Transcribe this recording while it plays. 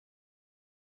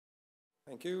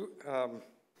Thank you.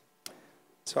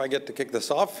 So I get to kick this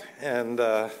off, and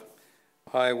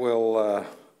I will.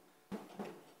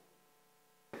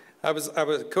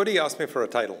 Cody asked me for a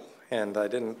title, and I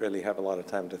didn't really have a lot of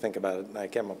time to think about it, and I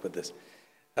came up with this.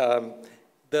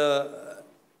 The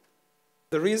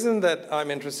reason that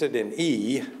I'm interested in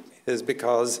E is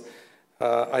because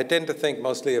I tend to think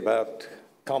mostly about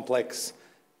complex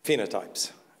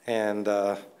phenotypes, and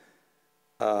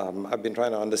I've been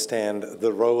trying to understand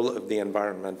the role of the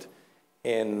environment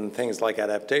in things like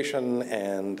adaptation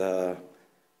and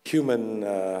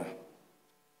human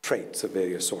traits of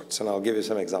various sorts. And I'll give you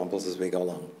some examples as we go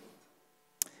along.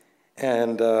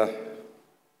 And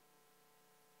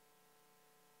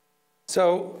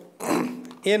so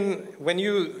when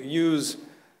you use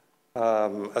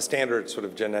a standard sort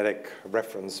of genetic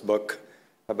reference book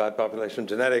about population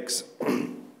genetics,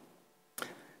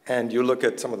 and you look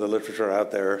at some of the literature out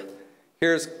there,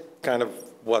 here's kind of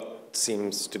what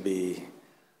seems to be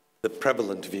the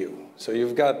prevalent view. So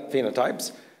you've got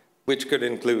phenotypes, which could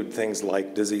include things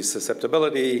like disease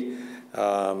susceptibility,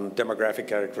 demographic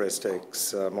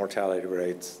characteristics, mortality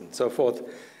rates, and so forth.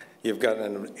 You've got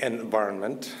an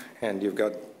environment, and you've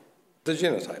got the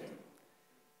genotype.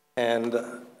 And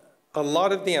a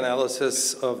lot of the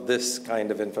analysis of this kind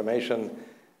of information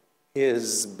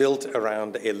is built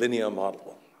around a linear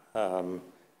model.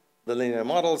 The linear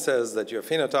model says that your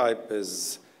phenotype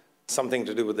is something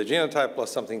to do with the genotype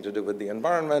plus something to do with the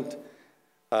environment.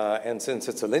 And since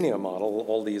it's a linear model,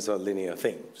 all these are linear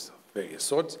things of various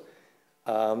sorts.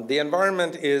 The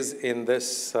environment is, in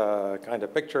this kind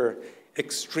of picture,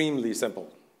 extremely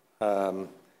simple.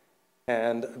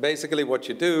 And basically what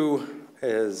you do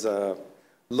is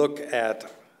look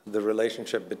at the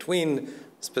relationship between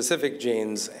specific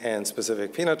genes and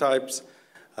specific phenotypes.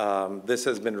 This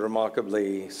has been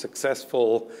remarkably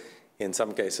successful in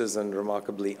some cases and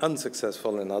remarkably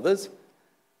unsuccessful in others.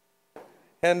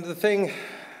 And the thing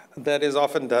that is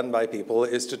often done by people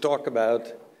is to talk about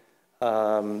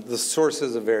the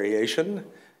sources of variation,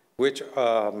 which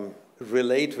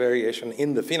relate variation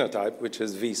in the phenotype, which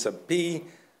is V sub P,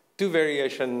 to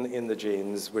variation in the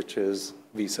genes, which is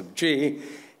V sub G,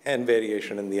 and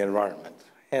variation in the environment.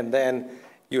 And then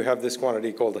you have this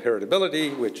quantity called the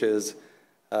heritability, which is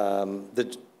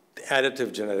the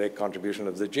additive genetic contribution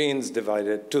of the genes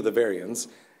divided to the variance,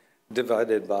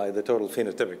 divided by the total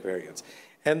phenotypic variance.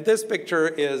 And this picture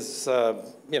is,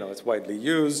 it's widely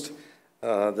used.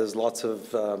 There's lots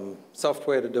of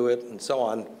software to do it and so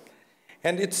on.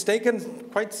 And it's taken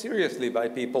quite seriously by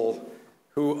people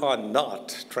who are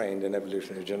not trained in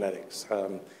evolutionary genetics.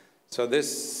 So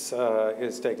this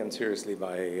is taken seriously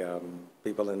by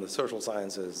people in the social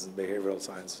sciences, behavioral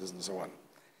sciences, and so on.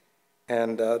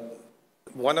 And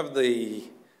one of the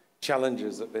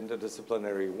challenges of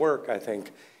interdisciplinary work, I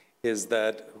think, is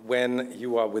that when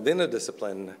you are within a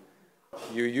discipline,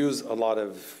 you use a lot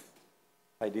of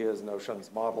ideas, notions,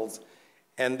 models.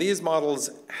 And these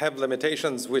models have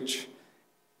limitations which,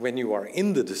 when you are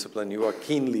in the discipline, you are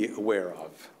keenly aware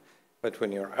of. But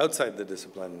when you're outside the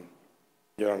discipline,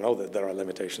 you don't know that there are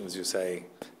limitations. You say,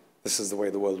 this is the way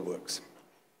the world works.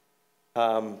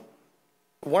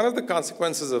 One of the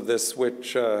consequences of this,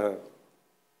 which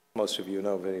most of you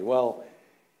know very well,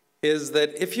 is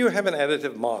that if you have an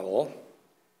additive model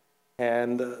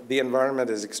and the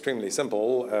environment is extremely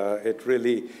simple, it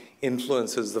really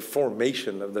influences the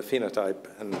formation of the phenotype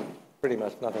and pretty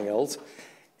much nothing else.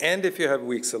 And if you have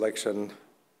weak selection,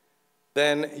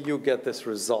 then you get this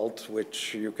result,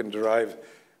 which you can derive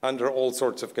under all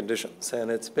sorts of conditions. And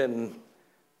it's been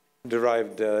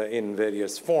derived in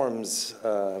various forms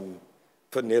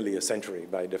for nearly a century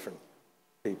by different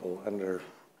people under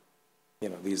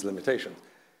these limitations.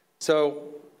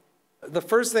 So the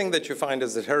first thing that you find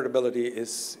is that heritability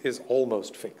is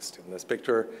almost fixed in this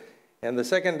picture. And the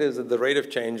second is that the rate of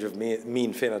change of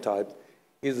mean phenotype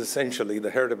is essentially the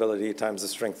heritability times the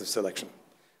strength of selection.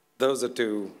 Those are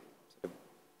two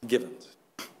givens.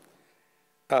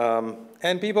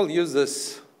 And people use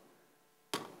this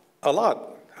a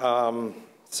lot.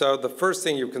 So the first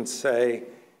thing you can say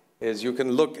is you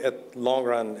can look at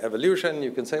long-run evolution.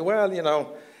 You can say,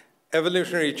 well,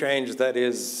 evolutionary change that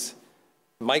is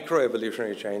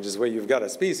microevolutionary change is where you've got a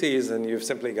species and you've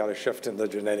simply got a shift in the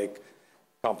genetic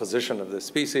composition of the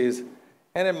species.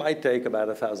 And it might take about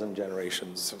 1,000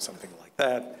 generations or something like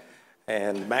that.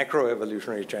 And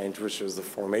macroevolutionary change, which is the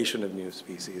formation of new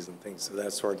species and things of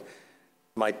that sort,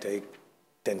 might take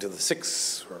 10 to the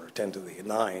 6 or 10 to the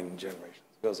 9 generations.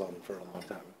 It goes on for a long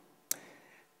time.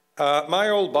 My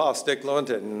old boss, Dick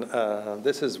Lewontin,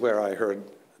 this is where I heard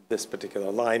this particular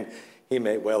line. He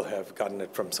may well have gotten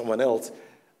it from someone else.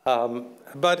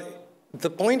 But The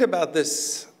point about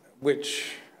this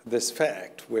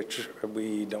fact, which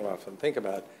we don't often think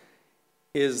about,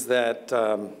 is that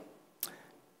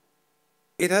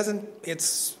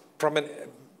it's from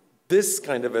this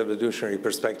kind of evolutionary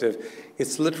perspective,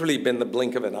 it's literally been the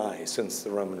blink of an eye since the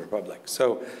Roman Republic.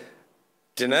 So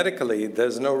genetically,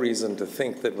 there's no reason to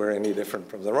think that we're any different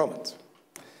from the Romans,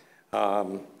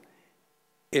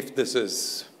 if this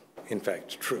is, in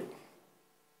fact, true.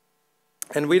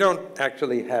 And we don't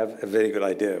actually have a very good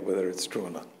idea whether it's true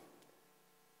or not.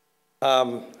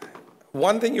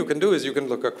 One thing you can do is you can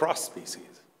look across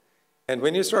species. And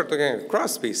when you start looking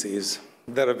across species,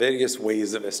 there are various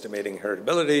ways of estimating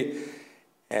heritability,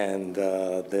 and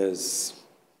there's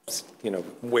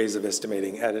ways of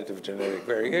estimating additive genetic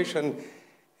variation,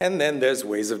 and then there's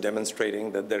ways of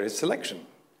demonstrating that there is selection.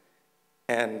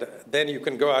 And then you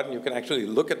can go out and you can actually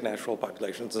look at natural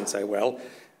populations and say, well,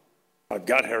 I've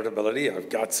got heritability, I've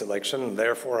got selection, and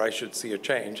therefore I should see a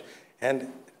change.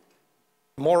 And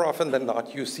more often than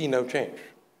not, you see no change.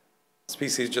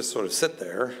 Species just sort of sit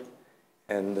there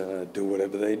and do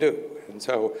whatever they do. And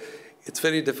so it's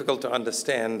very difficult to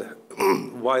understand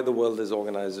why the world is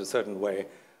organized a certain way,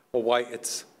 or why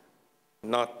it's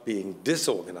not being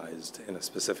disorganized in a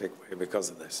specific way because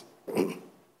of this.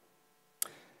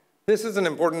 This is an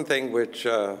important thing which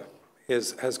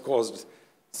has caused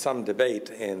some debate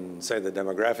in, say, the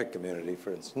demographic community,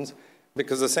 for instance,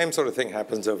 because the same sort of thing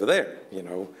happens over there.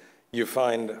 You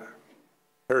find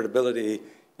heritability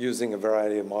using a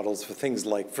variety of models for things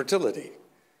like fertility.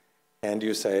 And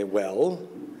you say, well,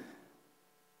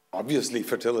 obviously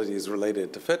fertility is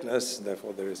related to fitness,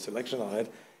 therefore there is selection on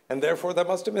it, and therefore there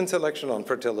must have been selection on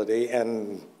fertility,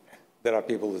 and there are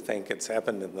people who think it's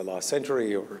happened in the last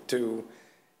century or two.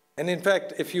 And in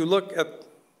fact, if you look at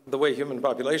the way human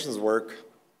populations work,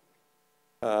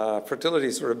 fertility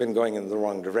has sort of been going in the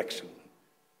wrong direction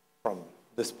from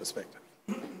this perspective.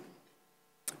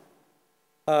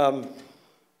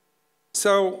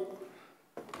 So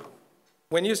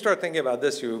when you start thinking about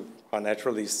this, you are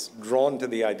naturally drawn to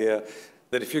the idea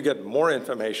that if you get more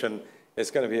information, it's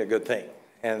going to be a good thing.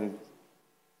 And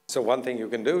so one thing you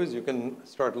can do is you can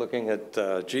start looking at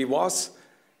GWAS.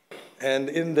 And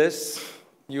in this,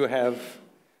 you have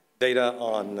data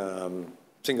on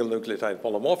single nucleotide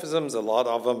polymorphisms, a lot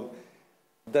of them.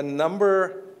 The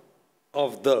number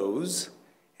of those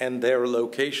and their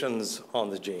locations on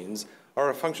the genes are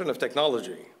a function of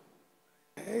technology.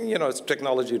 It's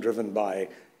technology driven by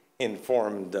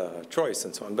informed choice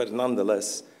and so on, but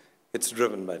nonetheless, it's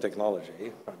driven by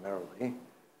technology primarily.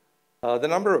 The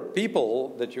number of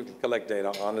people that you can collect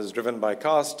data on is driven by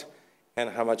cost and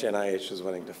how much NIH is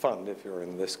willing to fund if you're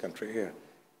in this country,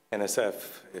 NSF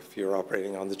if you're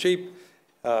operating on the cheap,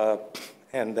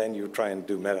 and then you try and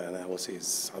do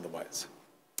meta-analyses otherwise.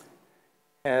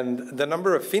 And the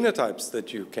number of phenotypes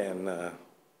that you can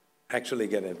actually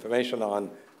get information on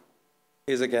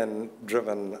is again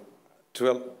driven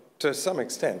to some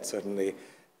extent, certainly,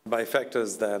 by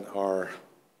factors that are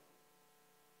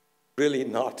really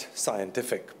not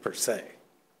scientific per se.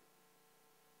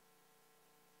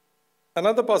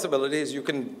 Another possibility is you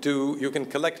can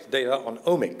collect data on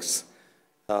omics.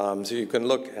 So you can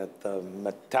look at the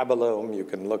metabolome, you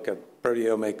can look at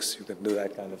proteomics, you can do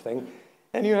that kind of thing.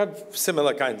 And you have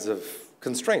similar kinds of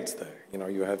constraints there.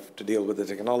 You have to deal with the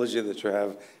technology that you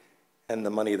have and the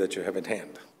money that you have at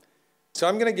hand. So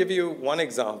I'm going to give you one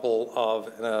example of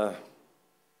a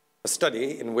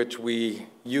study in which we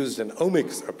used an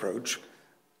omics approach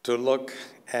to look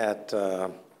at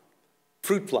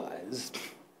fruit flies.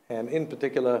 And in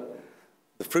particular,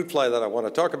 the fruit fly that I want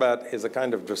to talk about is a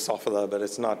kind of Drosophila, but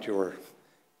it's not your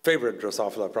favorite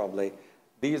Drosophila, probably.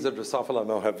 These are Drosophila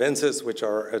mohavensis, which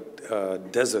are a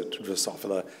desert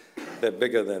Drosophila. They're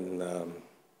bigger than the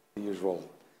usual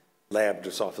lab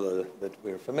Drosophila that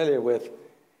we're familiar with.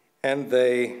 And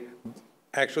they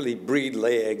actually breed,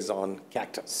 lay eggs on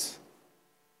cactus.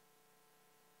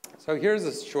 So here's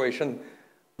the situation.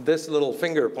 This little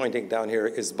finger pointing down here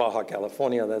is Baja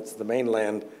California. That's the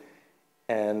mainland.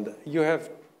 And you have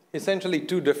essentially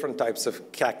two different types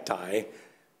of cacti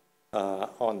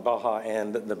on Baja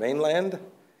and the mainland.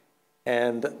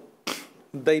 And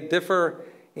they differ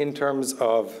in terms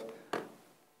of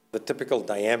the typical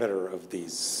diameter of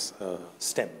these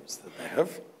stems that they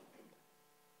have.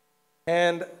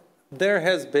 And there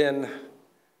has been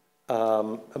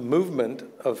a movement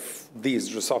of these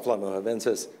Drosophila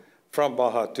mohavensis from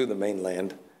Baja to the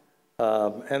mainland.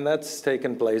 And that's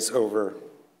taken place over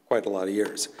quite a lot of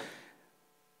years.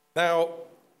 Now,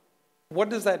 what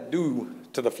does that do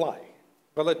to the fly?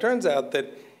 Well, it turns out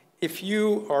that if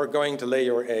you are going to lay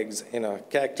your eggs in a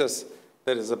cactus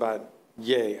that is about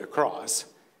yay across,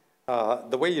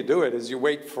 the way you do it is you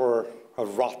wait for a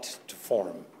rot to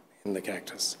form in the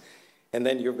cactus. And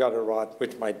then you've got a rot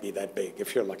which might be that big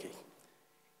if you're lucky.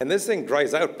 And this thing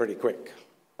dries out pretty quick.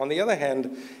 On the other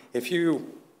hand, if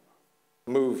you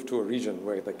move to a region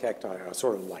where the cacti are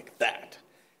sort of like that,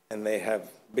 and they have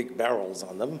big barrels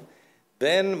on them,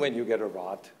 then when you get a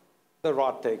rot, the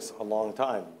rot takes a long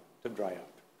time to dry out.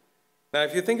 Now,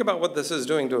 if you think about what this is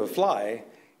doing to a fly,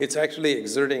 it's actually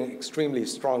exerting extremely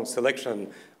strong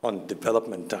selection on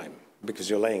development time, because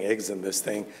you're laying eggs in this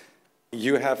thing.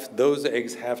 Those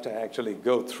eggs have to actually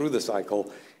go through the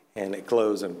cycle and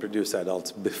eclose and produce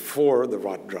adults before the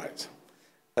rot dries.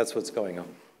 That's what's going on.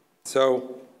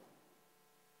 So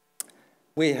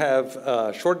we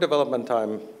have short development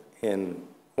time in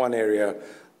one area,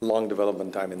 long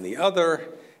development time in the other.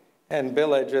 And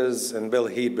Bill Edges and Bill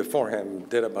Heed before him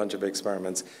did a bunch of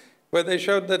experiments where they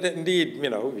showed that indeed,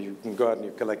 you can go out and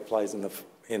you collect flies in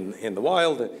the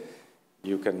wild.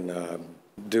 You can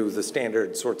do the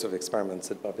standard sorts of experiments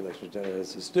that population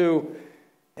geneticists do.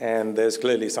 And there's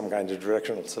clearly some kind of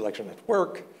directional selection at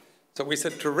work. So we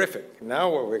said, terrific. Now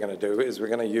what we're going to do is we're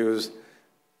going to use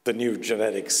the new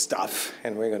genetic stuff,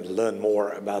 and we're going to learn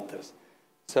more about this.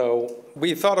 So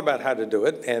we thought about how to do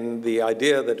it, and the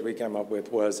idea that we came up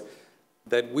with was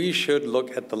that we should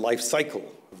look at the life cycle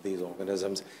of these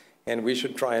organisms, and we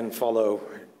should try and follow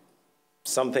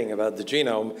something about the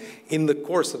genome in the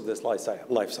course of this life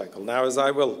cycle. Now, as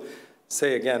I will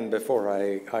say again before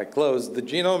I close, the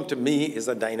genome to me is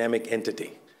a dynamic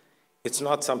entity. It's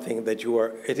not something that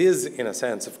it is in a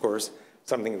sense, of course,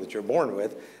 something that you're born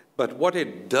with, but what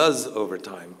it does over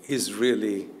time is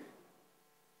really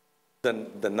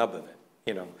the nub of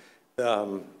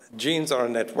it. Genes are a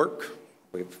network.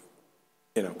 We've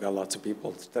got lots of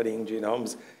people studying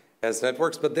genomes as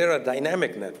networks, but they're a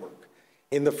dynamic network.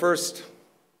 In the first,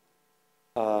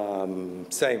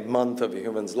 say, month of a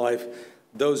human's life,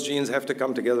 those genes have to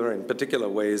come together in particular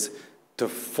ways to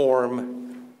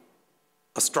form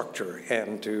a structure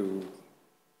and to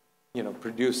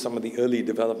produce some of the early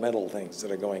developmental things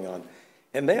that are going on.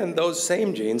 And then those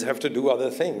same genes have to do other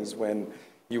things when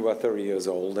you are 30 years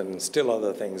old and still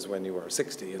other things when you are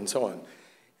 60 and so on.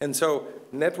 And so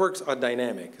networks are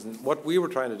dynamic. And what we were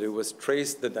trying to do was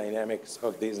trace the dynamics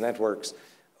of these networks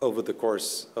over the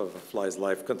course of a fly's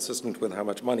life, consistent with how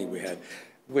much money we had,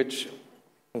 which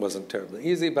wasn't terribly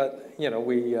easy, but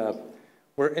we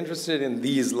were interested in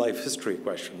these life history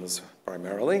questions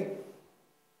primarily.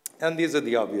 And these are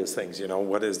the obvious things,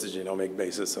 what is the genomic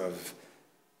basis of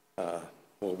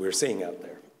what we're seeing out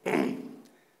there?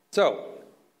 So,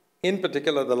 in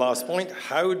particular, the last point,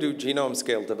 how do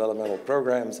genome-scale developmental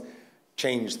programs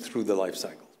change through the life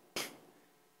cycle?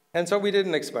 And so we did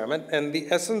an experiment, and the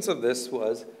essence of this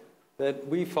was that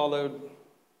we followed,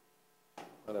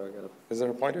 is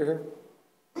there a pointer here?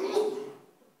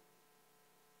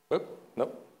 Whoop,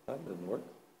 nope, that didn't work.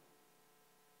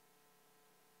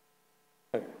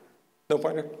 Okay. No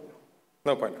pointer?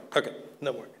 No pointer, okay,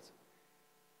 no worries.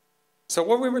 So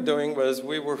what we were doing was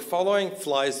we were following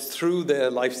flies through their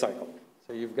life cycle.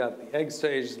 So you've got the egg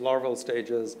stage, larval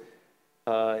stages,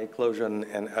 eclosion,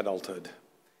 and adulthood.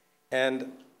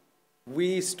 And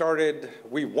we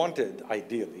wanted,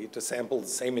 ideally, to sample the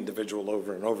same individual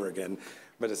over and over again,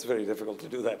 but it's very difficult to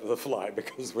do that with a fly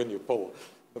because when you pull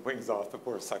the wings off the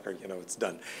poor sucker, it's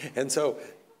done. And so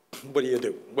what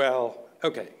do? Well,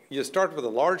 okay, you start with a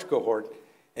large cohort,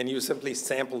 and you simply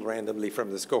sample randomly from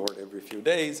this cohort every few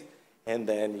days, and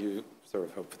then you sort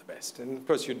of hope for the best. And of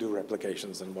course, you do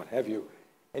replications and what have you,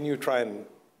 and you try and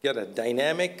get a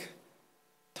dynamic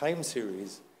time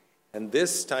series, and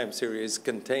this time series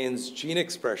contains gene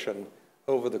expression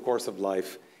over the course of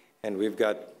life, and we've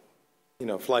got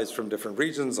flies from different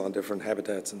regions on different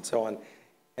habitats and so on.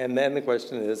 And then the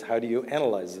question is, how do you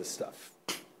analyze this stuff?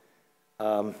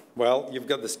 Well, you've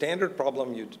got the standard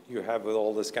problem you have with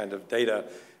all this kind of data,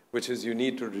 which is you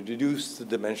need to reduce the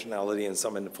dimensionality in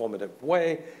some informative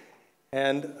way.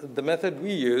 And the method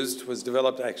we used was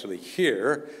developed actually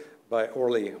here by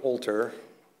Orly Olter,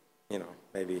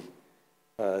 maybe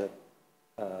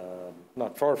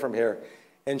not far from here.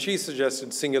 And she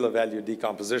suggested singular value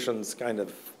decompositions, kind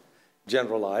of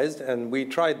generalized. And we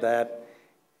tried that,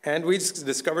 and we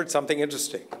discovered something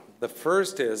interesting. The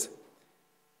first is,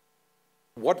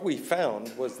 what we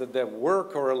found was that there were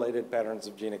correlated patterns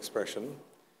of gene expression,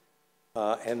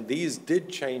 and these did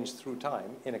change through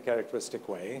time in a characteristic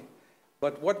way.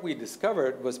 But what we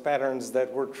discovered was patterns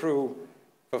that were true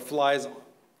for flies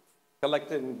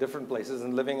collected in different places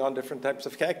and living on different types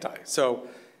of cacti. So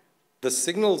the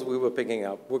signals we were picking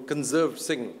up were conserved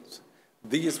signals.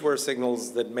 these were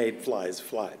signals that made flies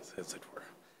flies, as it were.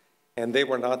 And they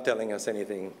were not telling us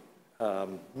anything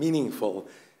meaningful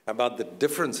about the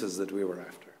differences that we were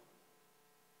after.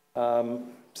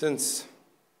 Since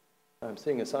I'm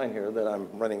seeing a sign here that I'm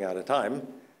running out of time,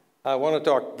 I want to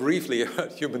talk briefly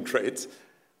about human traits.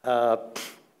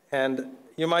 And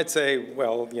you might say,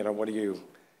 well, you know, what are you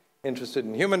interested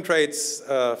in human traits?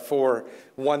 For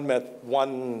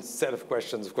one set of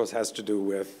questions, of course, has to do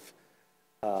with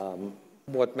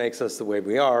what makes us the way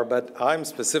we are. But I'm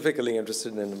specifically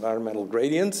interested in environmental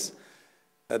gradients.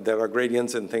 There are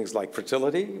gradients in things like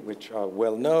fertility, which are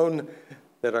well known.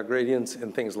 There are gradients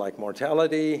in things like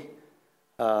mortality.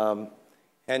 And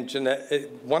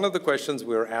one of the questions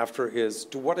we're after is,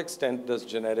 to what extent does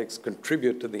genetics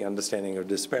contribute to the understanding of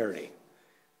disparity?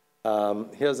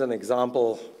 Here's an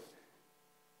example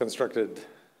constructed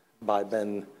by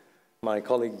my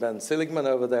colleague Ben Seligman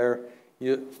over there.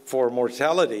 For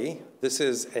mortality, this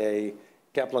is a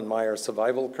Kaplan-Meier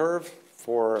survival curve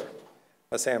for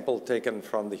a sample taken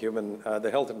from the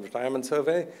Health and Retirement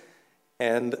Survey.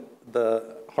 And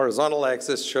the horizontal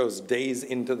axis shows days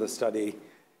into the study,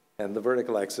 and the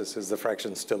vertical axis is the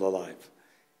fraction still alive.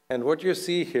 And what you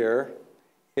see here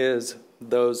is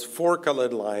those four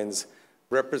colored lines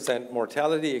represent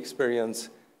mortality experience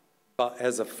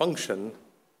as a function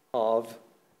of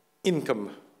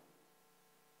income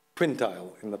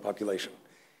quintile in the population.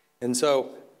 And so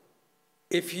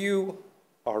if you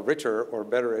are richer or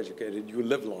better educated, you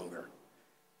live longer.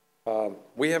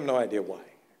 We have no idea why.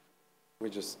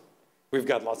 We've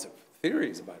got lots of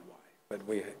theories about why, but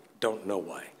we don't know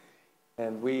why.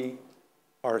 And we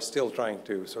are still trying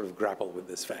to sort of grapple with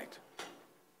this fact.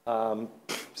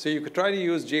 So you could try to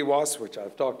use GWAS, which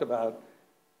I've talked about.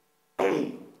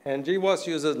 And GWAS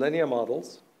uses linear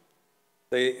models.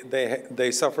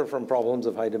 They suffer from problems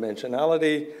of high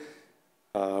dimensionality.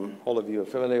 All of you are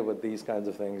familiar with these kinds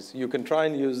of things. You can try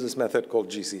and use this method called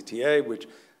GCTA, which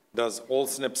does all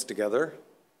SNPs together.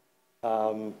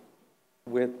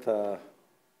 With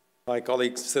my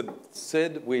colleague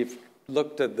Sid, we've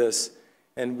looked at this,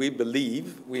 and we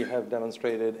believe we have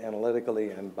demonstrated analytically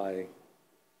and by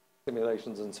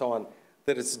simulations and so on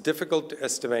that it's difficult to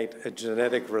estimate a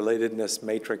genetic relatedness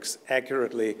matrix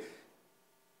accurately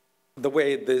the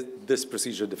way this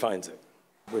procedure defines it,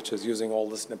 which is using all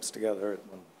the SNPs together at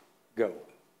one go.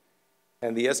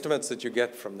 And the estimates that you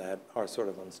get from that are sort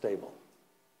of unstable.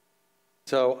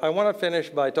 So I want to finish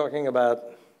by talking about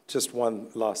just one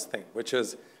last thing, which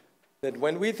is that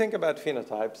when we think about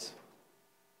phenotypes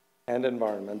and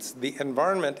environments, the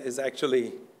environment is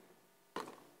actually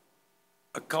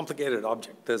a complicated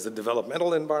object. There's a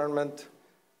developmental environment,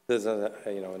 there's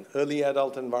an early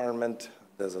adult environment,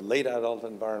 there's a late adult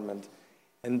environment,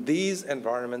 and these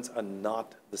environments are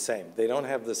not the same. They don't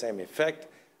have the same effect.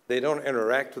 They don't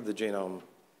interact with the genome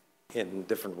in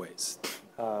different ways.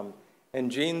 And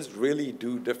genes really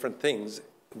do different things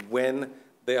when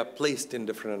they are placed in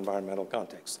different environmental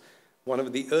contexts. One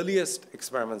of the earliest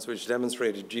experiments which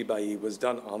demonstrated G by E was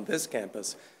done on this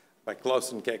campus by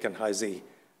Clausen, Keck, and Heisey,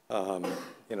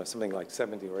 something like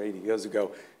 70 or 80 years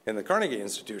ago in the Carnegie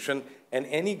Institution. And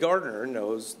any gardener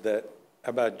knows that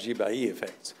about G by E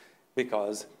effects,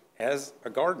 because as a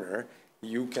gardener,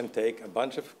 you can take a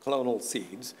bunch of clonal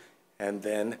seeds, and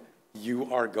then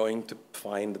you are going to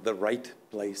find the right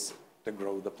place to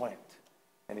grow the plant.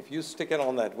 And if you stick it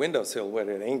on that windowsill where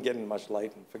it ain't getting much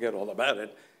light and forget all about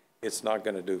it, it's not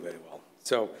going to do very well.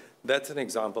 So that's an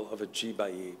example of a G by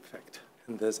E effect.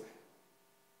 And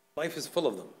life is full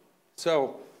of them.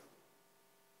 So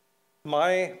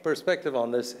my perspective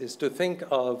on this is to think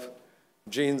of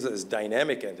genes as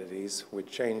dynamic entities which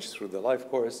change through the life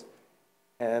course,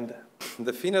 and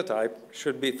the phenotype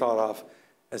should be thought of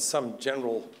as some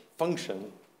general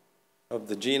function of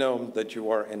the genome that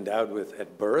you are endowed with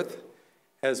at birth,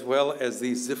 as well as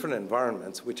these different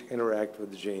environments which interact with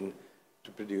the gene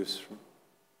to produce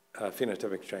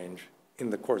phenotypic change in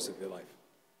the course of your life.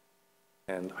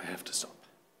 And I have to stop.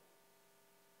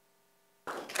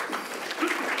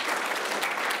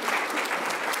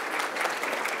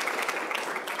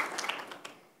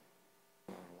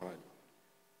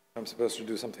 I'm supposed to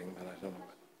do something, but I don't know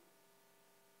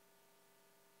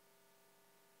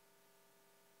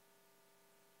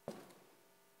what.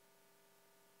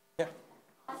 Yeah?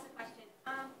 I'll ask a question.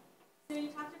 So you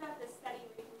talked about this study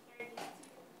where you compared these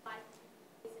two flies to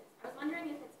cases. I was wondering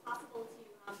if it's possible to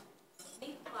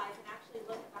make flies and actually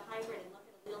look at the hybrid and look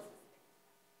at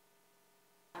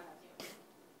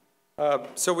allele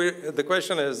specific. So the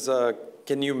question is,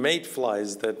 can you mate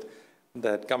flies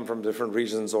that come from different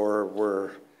regions or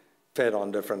were fed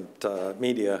on different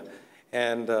media?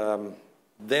 And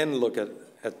then look at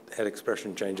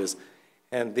expression changes.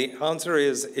 And the answer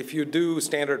is, if you do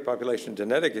standard population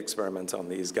genetic experiments on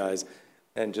these guys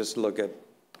and just look at,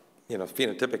 you know,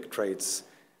 phenotypic traits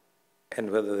and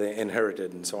whether they're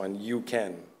inherited and so on, you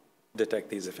can detect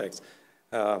these effects.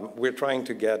 We're trying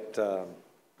to get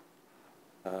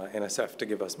NSF to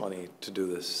give us money to do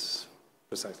this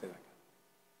precisely like that.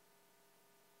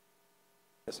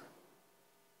 Yes, sir.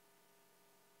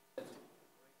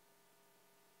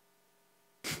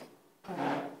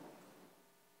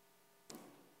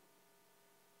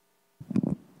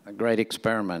 A great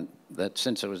experiment that,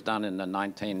 since it was done in the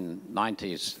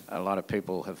 1990s, a lot of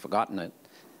people have forgotten it,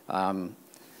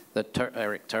 that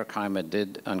Eric Turkheimer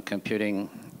did on computing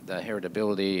the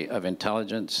heritability of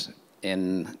intelligence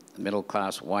in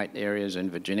middle-class white areas in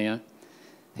Virginia.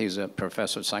 He's a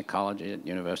professor of psychology at the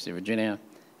University of Virginia,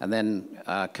 and then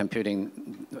computing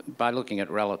by looking at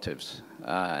relatives,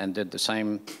 and did the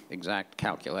same exact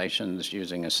calculations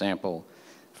using a sample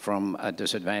from a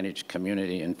disadvantaged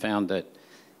community, and found that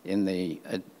in the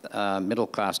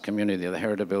middle-class community, the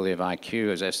heritability of IQ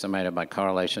is estimated by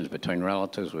correlations between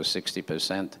relatives was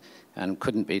 60%, and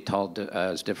couldn't be told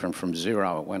as different from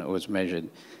 0 when it was measured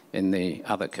in the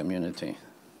other community.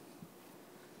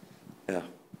 Yeah,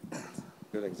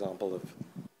 good example of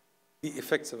the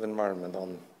effects of environment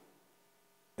on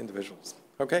individuals.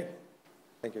 Okay,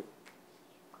 thank you.